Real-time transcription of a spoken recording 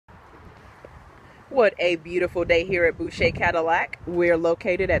What a beautiful day here at Boucher Cadillac. We're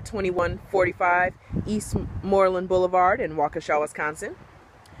located at 2145 East Moreland Boulevard in Waukesha, Wisconsin.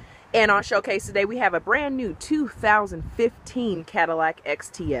 And on showcase today we have a brand new 2015 Cadillac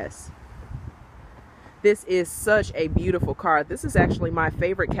XTS. This is such a beautiful car. This is actually my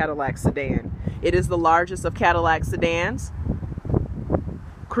favorite Cadillac sedan. It is the largest of Cadillac sedans,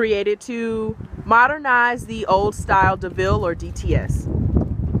 created to modernize the old style DeVille or DTS.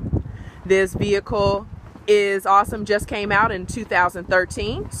 This vehicle is awesome, just came out in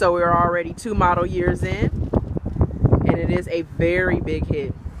 2013, so we're already 2 model years in, and it is a very big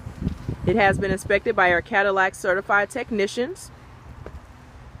hit. It has been inspected by our Cadillac certified technicians,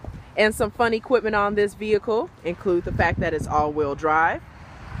 and some fun equipment on this vehicle include the fact that it's all-wheel drive.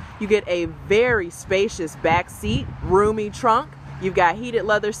 You get a very spacious back seat, roomy trunk, you've got heated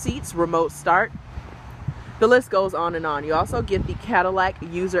leather seats, remote start. The list goes on and on. You also get the Cadillac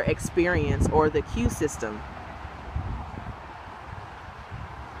user experience, or the Q system.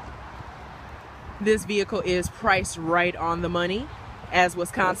 This vehicle is priced right on the money. As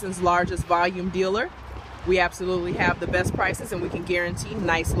Wisconsin's largest volume dealer, we absolutely have the best prices, and we can guarantee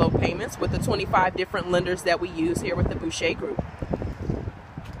nice low payments with the 25 different lenders that we use here with the Boucher Group.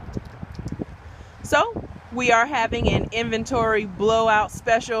 So we are having an inventory blowout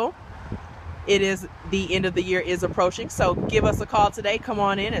special. It is the end of the year is approaching, so give us a call today. Come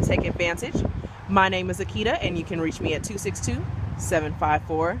on in and take advantage. My name is Akita, and you can reach me at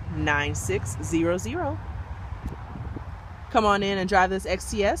 262-754-9600. Come on in and drive this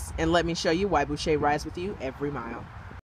XTS, and let me show you why Boucher rides with you every mile.